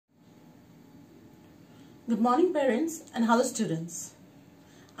Good morning parents and hello students.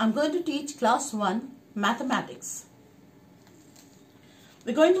 I'm going to teach class 1 mathematics.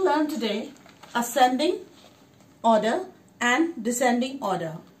 We're going to learn today ascending order and descending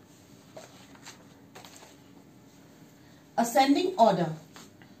order. Ascending order.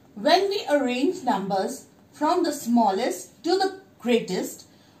 When we arrange numbers from the smallest to the greatest,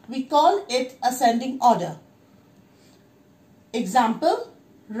 we call it ascending order. Example,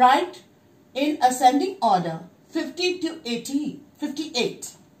 write in ascending order 50 to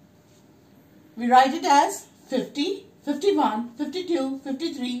 58. We write it as 50, 51, 52,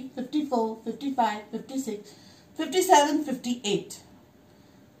 53, 54, 55, 56, 57, 58.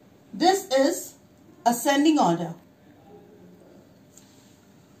 This is ascending order.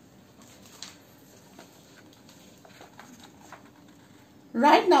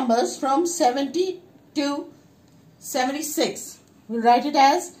 Write numbers from 70 to 76. We write it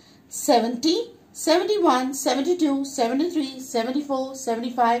as 70, 71, 72, 73, 74,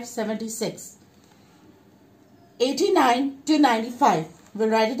 75, 76. 89 to 95. We'll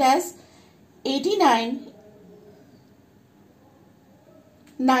write it as 89,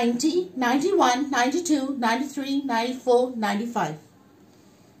 90, 91, 92, 93, 94, 95.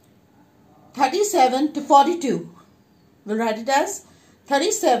 37 to 42. We'll write it as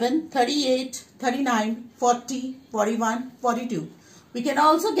 37, 38, 39, 40, 41, 42. We can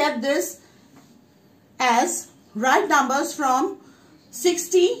also get this as right numbers from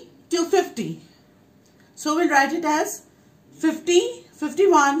 60 to 50. So we'll write it as 50,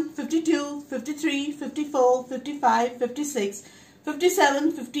 51, 52, 53, 54, 55, 56,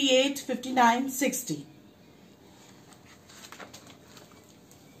 57, 58, 59, 60.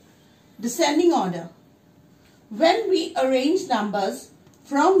 Descending order. When we arrange numbers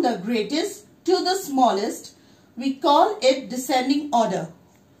from the greatest to the smallest, we call it descending order.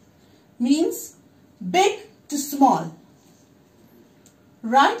 Means big to small.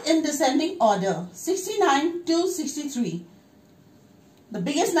 Write in descending order 69 to 63. The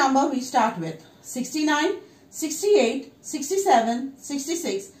biggest number we start with 69, 68, 67,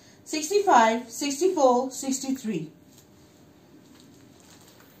 66, 65, 64, 63.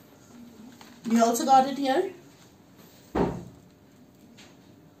 We also got it here.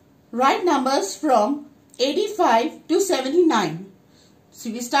 Write numbers from 85 to 79.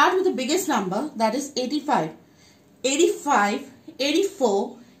 So we start with the biggest number, that is 85. 85,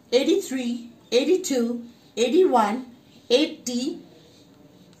 84, 83, 82, 81, 80,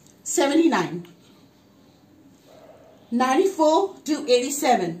 79. 94 to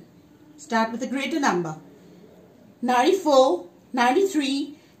 87. Start with a greater number. 94,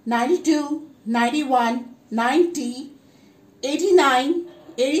 93, 92, 91, 90, 89,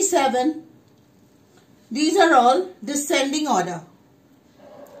 87. These are all descending order.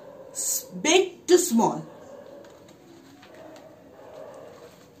 Big to small.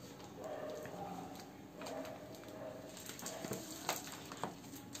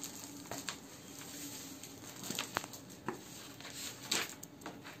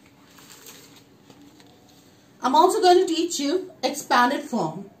 I'm also going to teach you expanded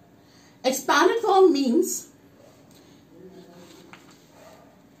form. Expanded form means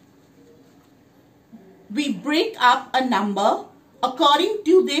we break up a number according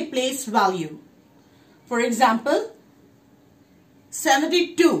to their place value. For example,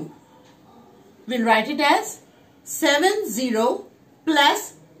 72. We'll write it as 70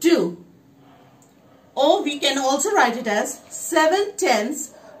 plus 2. Or we can also write it as 7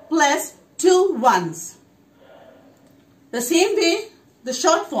 tens plus 2 ones. The same way, the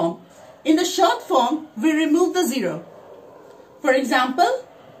short form. In the short form, we remove the 0. For example,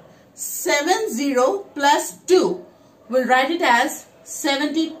 70 plus 2. We'll write it as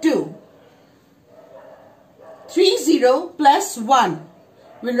 72. 30 plus 1.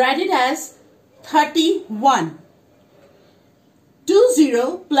 We'll write it as 31.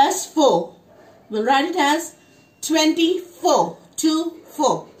 20 plus 4. We'll write it as 24.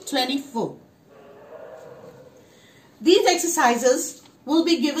 24. These exercises will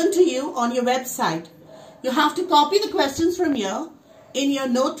be given to you on your website. You have to copy the questions from here in your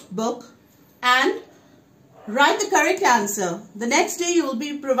notebook and write the correct answer. The next day you will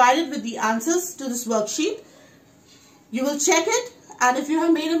be provided with the answers to this worksheet. You will check it, and if you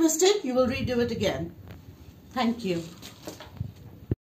have made a mistake, you will redo it again. Thank you.